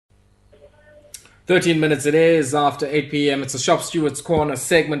13 minutes it is after 8 p.m. It's a Shop Stewards Corner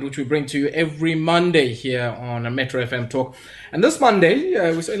segment which we bring to you every Monday here on Metro FM Talk. And this Monday,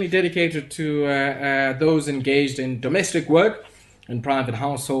 we're certainly dedicated to those engaged in domestic work in private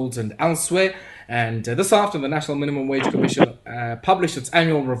households and elsewhere. And this afternoon, the National Minimum Wage Commission published its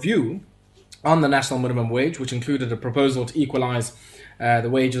annual review on the national minimum wage, which included a proposal to equalise the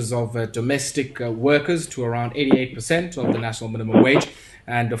wages of domestic workers to around 88% of the national minimum wage,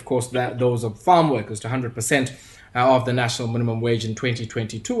 and of course those of farm workers to 100% of the national minimum wage in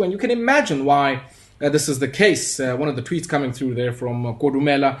 2022. And you can imagine why this is the case. One of the tweets coming through there from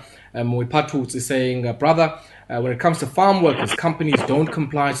Kodumela Moipatu is saying, brother, when it comes to farm workers, companies don't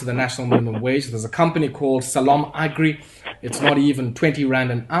comply to the national minimum wage. There's a company called Salom Agri. It's not even 20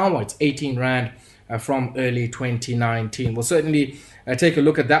 Rand an hour. It's 18 Rand from early 2019. We'll certainly take a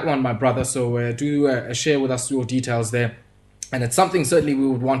look at that one, my brother. So do share with us your details there. And it's something certainly we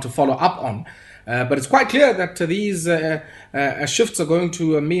would want to follow up on. But it's quite clear that these shifts are going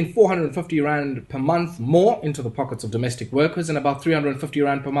to mean 450 Rand per month more into the pockets of domestic workers and about 350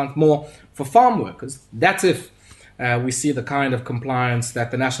 Rand per month more for farm workers. That's if we see the kind of compliance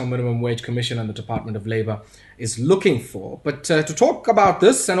that the National Minimum Wage Commission and the Department of Labour is looking for. But to talk about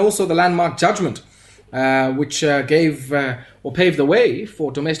this and also the landmark judgment which gave or paved the way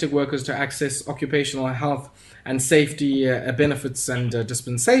for domestic workers to access occupational health and safety benefits and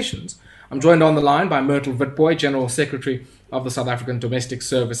dispensations, I'm joined on the line by Myrtle Witbooi, General Secretary of the South African Domestic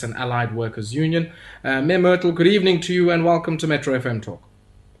Service and Allied Workers Union. Myrtle, good evening to you and welcome to Metro FM Talk.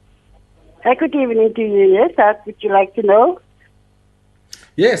 Good evening to you, yes. What would you like to know?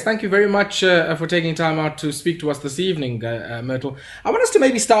 Yes, thank you very much for taking time out to speak to us this evening, Myrtle. I want us to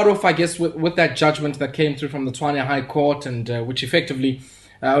maybe start off, I guess, with that judgment that came through from the Tshwane High Court and which effectively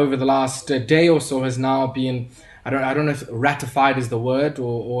over the last day or so has now been, I don't know if ratified is the word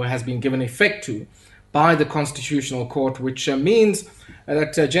or has been given effect to by the Constitutional Court, which means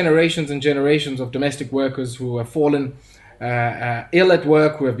that generations and generations of domestic workers who have fallen ill at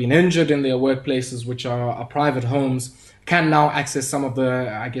work, who have been injured in their workplaces, which are private homes, can now access some of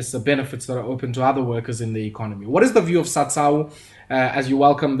the, I guess, the benefits that are open to other workers in the economy. What is the view of SAD-SAWU as you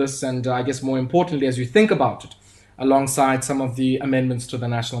welcome this and I guess more importantly as you think about it alongside some of the amendments to the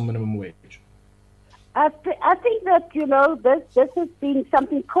national minimum wage? I think that, this has been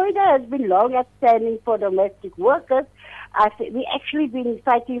something COIDA has been long outstanding for domestic workers. We actually been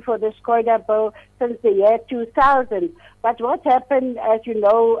fighting for this COIDA bill since the year 2000. But what happened, as you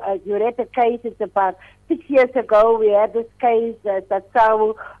know, you read the case, it's about 6 years ago, we had this case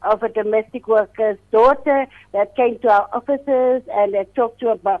SAD-SAWU of a domestic worker's daughter that came to our offices and that talked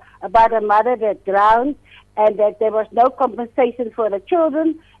to about a mother that drowned and that there was no compensation for the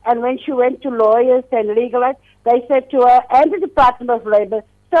children. And when she went to lawyers and legal aid, they said to her and the Department of Labour,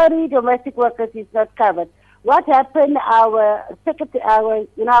 sorry, domestic workers is not covered. What happened, our secretary, our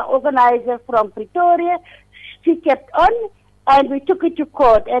organizer from Pretoria, she kept on and we took it to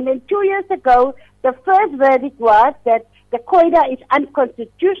court. And then 2 years ago, the first verdict was that the COIDA is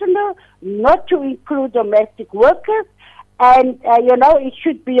unconstitutional not to include domestic workers. And, it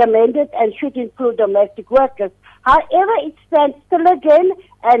should be amended and should include domestic workers. However, it stands still again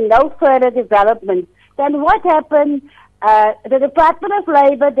and no further development. Then what happened? The Department of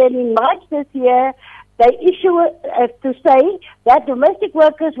Labour, then in March this year, they issue to say that domestic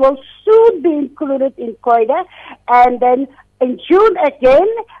workers will soon be included in COIDA. And then in June again,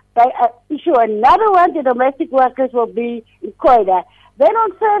 they issue another one, the domestic workers will be in COIDA. Then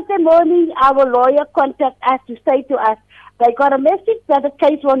on Thursday morning, our lawyer contacted us to say to us, they got a message that the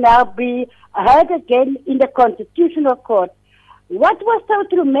case will now be heard again in the Constitutional Court. What was so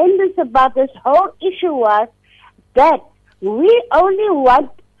tremendous about this whole issue was that we only want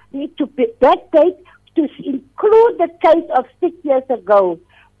it to be backdate to include the case of 6 years ago.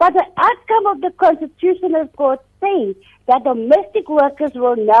 But the outcome of the Constitutional Court says that domestic workers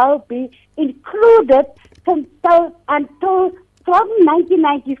will now be included from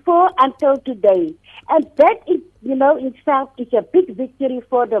 1994 until today. And that, in itself is a big victory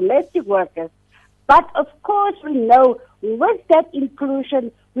for domestic workers. But of course, we know with that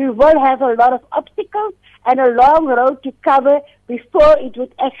inclusion, we will have a lot of obstacles and a long road to cover before it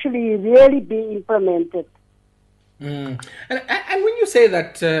would actually really be implemented. And when you say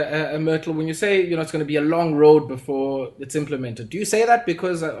that, Myrtle, when you say it's going to be a long road before it's implemented, do you say that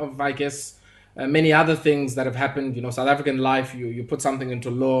because of, I guess, many other things that have happened? South African life, you put something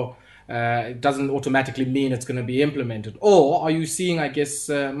into law, it doesn't automatically mean it's going to be implemented. Or are you seeing, I guess,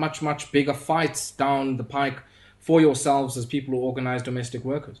 much bigger fights down the pike for yourselves as people who organize domestic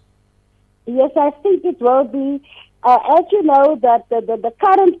workers? Yes, I think it will be as you know, that the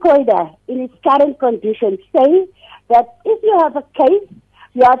current COIDA, in its current conditions, say that if you have a case,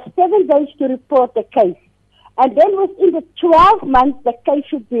 you have 7 days to report the case. And then within the 12 months, the case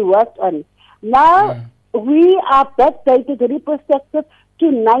should be worked on. Now, we are backdated retrospective to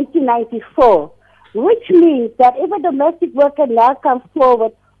 1994, which means that if a domestic worker now comes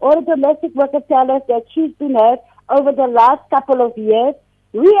forward, or a domestic worker tells us that she's been hurt over the last couple of years,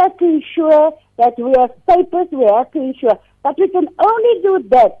 we have to ensure that we have papers, we have to ensure. But we can only do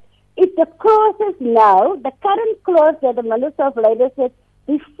that if the clauses now, the current clause that the Minister of Labour said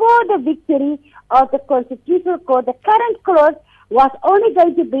before the victory of the Constitutional Court, the current clause was only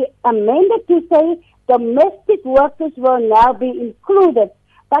going to be amended to say domestic workers will now be included.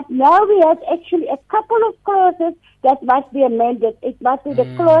 But now we have actually a couple of clauses that must be amended. It must be the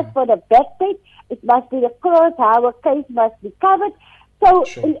clause for the backpay. It must be the clause how a case must be covered. So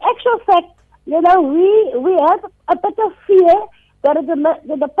in actual fact, we have a bit of fear that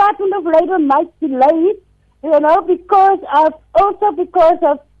the Department of Labour might delay it, because of what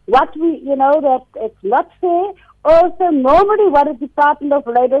that it's not fair. Also, normally what the Department of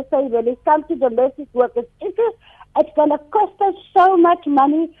Labour say when it comes to domestic workers issues, it's going to cost us so much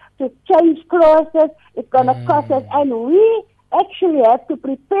money to change clauses. It's going to cost us, and we actually have to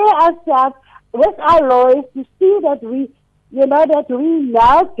prepare ourselves with our lawyers to see that we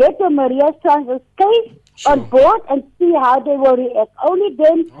now get the Maria Strangers case on board and see how they will react. Only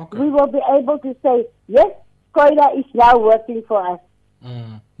then we will be able to say, yes, COIDA is now working for us.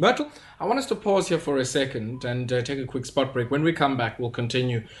 Myrtle, I want us to pause here for a second and take a quick spot break. When we come back, we'll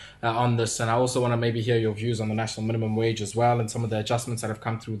continue on this. And I also want to maybe hear your views on the national minimum wage as well and some of the adjustments that have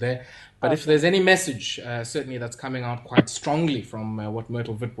come through there. But if there's any message, certainly that's coming out quite strongly from what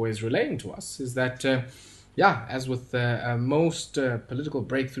Myrtle Witbooi is relaying to us, is that, as with most political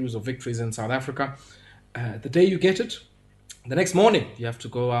breakthroughs or victories in South Africa, the day you get it, the next morning you have to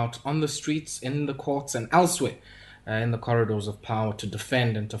go out on the streets, in the courts and elsewhere, in the corridors of power to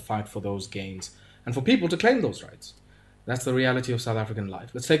defend and to fight for those gains and for people to claim those rights. That's the reality of South African life.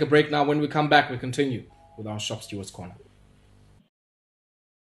 Let's take a break now. When we come back, we continue with our Shop Stewards Corner.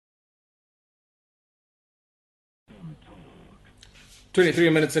 23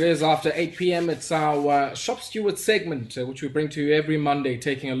 minutes it is after 8 p.m. It's our Shop Steward segment, which we bring to you every Monday,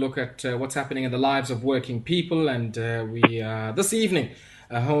 taking a look at what's happening in the lives of working people. And we this evening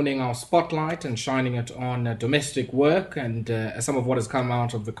honing our spotlight and shining it on domestic work and some of what has come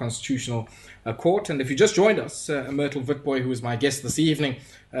out of the Constitutional Court. And if you just joined us, Myrtle Witbooi, who is my guest this evening,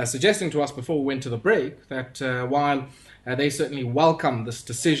 suggesting to us before we went to the break that while they certainly welcome this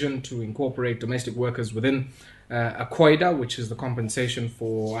decision to incorporate domestic workers within a COIDA, which is the Compensation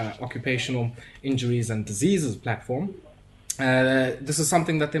for Occupational Injuries and Diseases platform, this is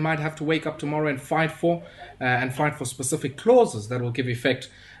something that they might have to wake up tomorrow and fight for specific clauses that will give effect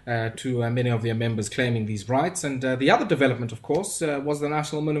to many of their members claiming these rights. And the other development, of course, was the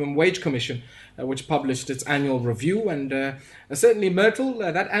National Minimum Wage Commission, which published its annual review. And certainly, Myrtle,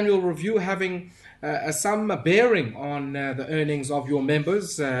 that annual review having some bearing on the earnings of your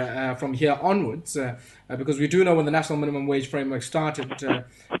members from here onwards, because we do know when the National Minimum Wage Framework started,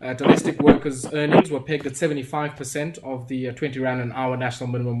 domestic workers' earnings were pegged at 75% of the 20 Rand an hour national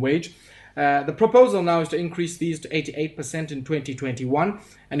minimum wage. The proposal now is to increase these to 88% in 2021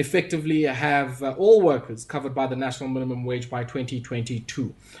 and effectively have all workers covered by the national minimum wage by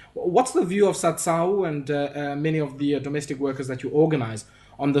 2022. What's the view of SAD-SAWU and many of the domestic workers that you organize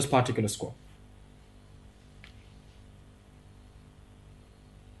on this particular score?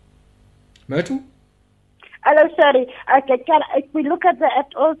 Myrtle? Hello, sorry. Okay, if we look at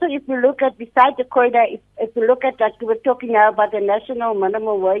beside the COIDA, if we look at that, we were talking now about the national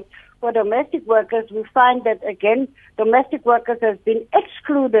minimum wage for domestic workers, we find that again, domestic workers have been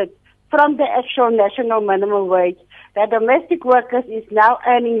excluded from the actual national minimum wage. That domestic workers is now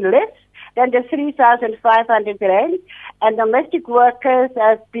earning less than the 3,500 rand, and domestic workers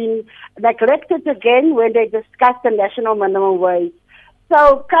have been neglected again when they discuss the national minimum wage.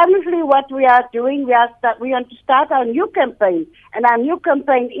 So currently what we are doing, we want to start our new campaign. And our new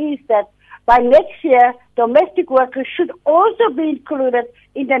campaign is that by next year, domestic workers should also be included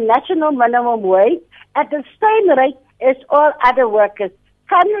in the national minimum wage at the same rate as all other workers.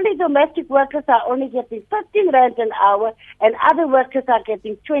 Currently, domestic workers are only getting 15 Rand an hour and other workers are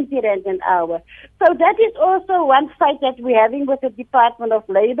getting 20 Rand an hour. So that is also one fight that we're having with the Department of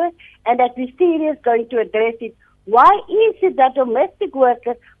Labour, and that we seriously going to address it. Why is it that domestic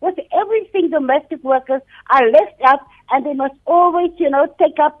workers, with everything domestic workers are left out and they must always,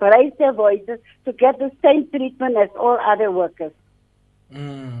 raise their voices to get the same treatment as all other workers?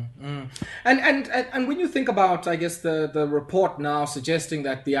 Mm, mm. And when you think about, I guess, the report now suggesting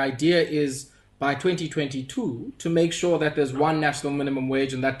that the idea is by 2022 to make sure that there's one national minimum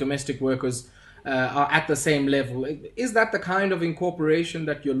wage and that domestic workers are at the same level, is that the kind of incorporation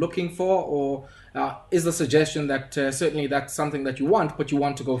that you're looking for, or is the suggestion that certainly that's something that you want, but you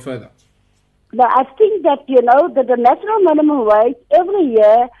want to go further? Now, I think that, the national minimum wage every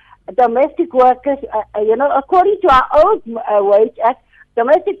year, domestic workers, according to our old wage act,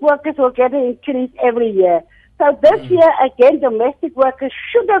 domestic workers will get an increase every year. So this year, again, domestic workers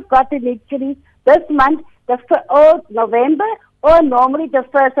should have got an increase this month, or November, or normally the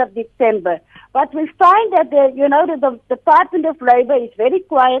 1st of December. But we find that, the Department of Labor is very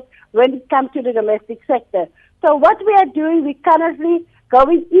quiet when it comes to the domestic sector. So what we are doing, we're currently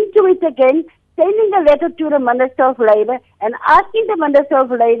going into it again, sending a letter to the Minister of Labor and asking the Minister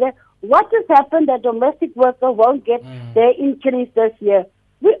of Labor what has happened that domestic workers won't get their increase this year.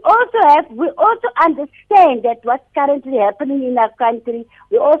 We also understand that what's currently happening in our country.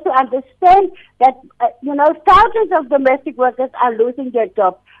 We also understand that, thousands of domestic workers are losing their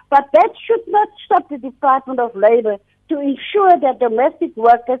jobs. But that should not stop the Department of Labor to ensure that domestic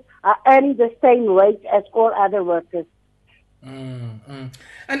workers are earning the same wage as all other workers. And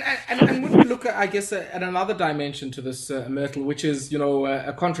when we look at, I guess, at another dimension to this, Myrtle, which is,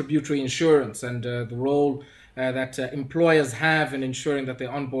 a contributory insurance and the role that employers have in ensuring that they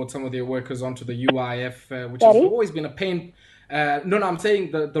onboard some of their workers onto the UIF, which has always been a pain. I'm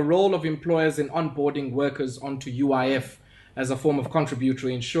saying the role of employers in onboarding workers onto UIF as a form of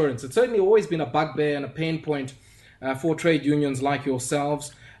contributory insurance. It's certainly always been a bugbear and a pain point for trade unions like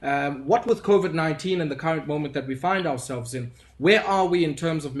yourselves. What with COVID-19 and the current moment that we find ourselves in, where are we in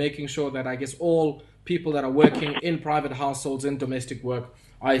terms of making sure that, I guess, all people that are working in private households in domestic work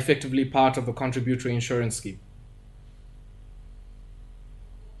are effectively part of the contributory insurance scheme?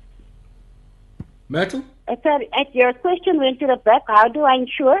 Myrtle? Your question went to the back. How do I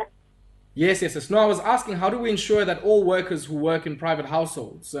ensure? Yes. No, I was asking, how do we ensure that all workers who work in private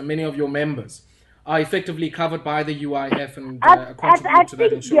households, many of your members, are effectively covered by the UIF and contribute to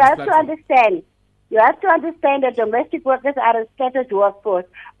that insurance platform? You have to understand that domestic workers are a scattered workforce.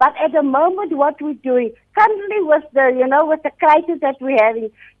 But at the moment, what we're doing, currently with the crisis that we're having,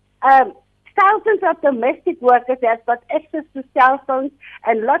 thousands of domestic workers have got access to cell phones,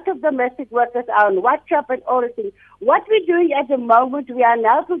 and lots of domestic workers are on WhatsApp and all the things. What we're doing at the moment, we are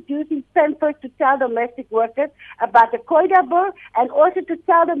now producing pamphlets to tell domestic workers about the COIDA bill, and also to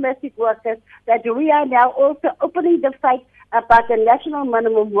tell domestic workers that we are now also opening the fight about the national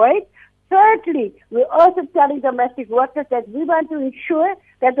minimum wage. Thirdly, we're also telling domestic workers that we want to ensure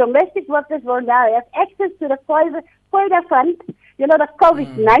that domestic workers will now have access to the COIDA fund, the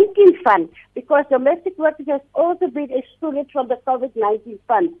COVID-19 fund, because domestic workers have also been excluded from the COVID-19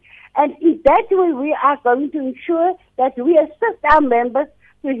 fund. And in that way, we are going to ensure that we assist our members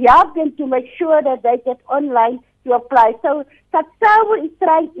to help them to make sure that they get online to apply. So SAD-SAWU is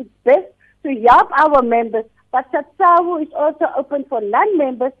trying its best to help our members, but SAD-SAWU is also open for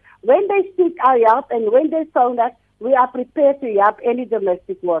non-members. When they seek our help and when they phone us, we are prepared to help any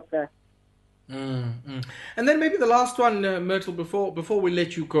domestic worker. And then maybe the last one, Myrtle, before we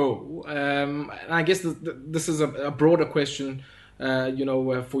let you go. I guess this is a broader question,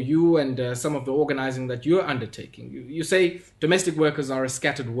 for you and some of the organizing that you're undertaking. You say domestic workers are a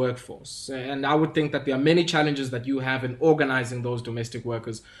scattered workforce, and I would think that there are many challenges that you have in organizing those domestic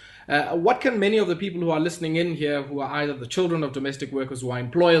workers. What can many of the people who are listening in here, who are either the children of domestic workers, who are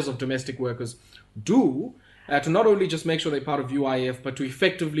employers of domestic workers, do to not only just make sure they're part of UIF, but to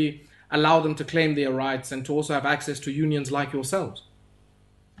effectively allow them to claim their rights and to also have access to unions like yourselves?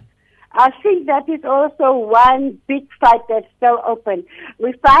 I think that is also one big fight that's still open.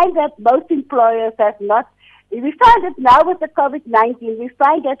 We find that most employers have not. We find that now with the COVID-19, we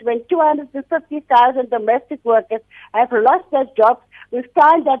find that when 250,000 domestic workers have lost their jobs, we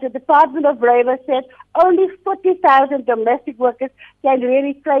find that the Department of Labor said only 40,000 domestic workers can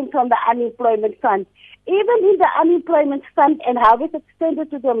really claim from the unemployment fund. Even in the unemployment fund and how it's extended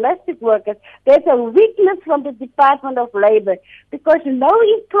to domestic workers, there's a weakness from the Department of Labor, because no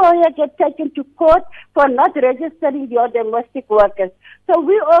employer gets taken to court for not registering your domestic workers. So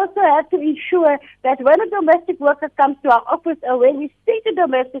we also have to ensure that when a domestic worker comes to our office or when we speak to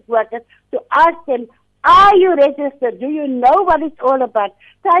domestic workers, to ask them, are you registered? Do you know what it's all about?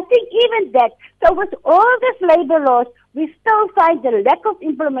 So I think even that, so with all these labor laws, we still find the lack of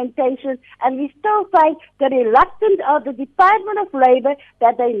implementation, and we still find the reluctance of the Department of Labor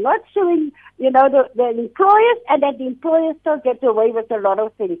that they're not suing, the employers, and that the employers still get away with a lot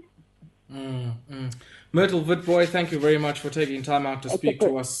of things. Myrtle Witbooi, thank you very much for taking time out to speak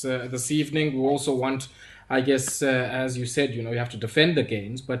to us this evening. We also want, I guess, as you said, you have to defend the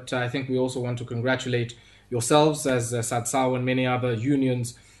gains, but I think we also want to congratulate yourselves as SAD-SAWU and many other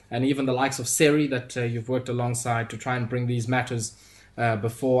unions, and even the likes of SERI that you've worked alongside to try and bring these matters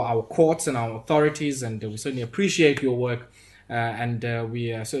before our courts and our authorities, and we certainly appreciate your work, and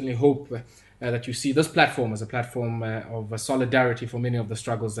we certainly hope that you see this platform as a platform of solidarity for many of the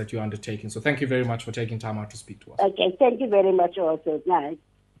struggles that you're undertaking. So thank you very much for taking time out to speak to us. Okay, thank you very much also. Nice.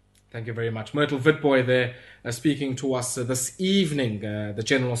 Thank you very much. Myrtle Witbooi there speaking to us this evening, the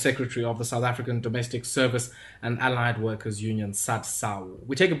General Secretary of the South African Domestic Service and Allied Workers Union, SAD-SAWU.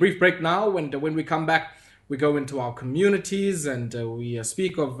 We take a brief break now, and when we come back, we go into our communities and we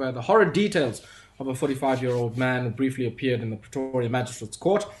speak of the horrid details of a 45-year-old man who briefly appeared in the Pretoria Magistrates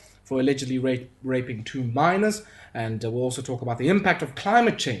Court for allegedly raping 2 minors. And we'll also talk about the impact of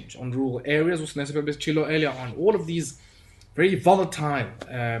climate change on rural areas. Earlier on all of these very volatile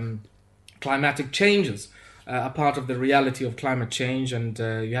climatic changes are part of the reality of climate change. And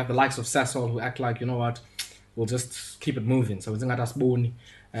you have the likes of Sasol who act like, we'll just keep it moving. So we'll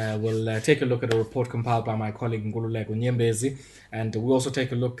take a look at a report compiled by my colleague Ngululeko Nyembezi. And we'll also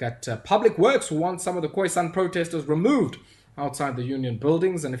take a look at Public Works, who want some of the Khoisan protesters removed outside the union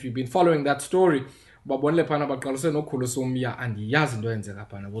buildings. And if you've been following that story, we'll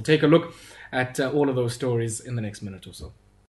take a look at all of those stories in the next minute or so.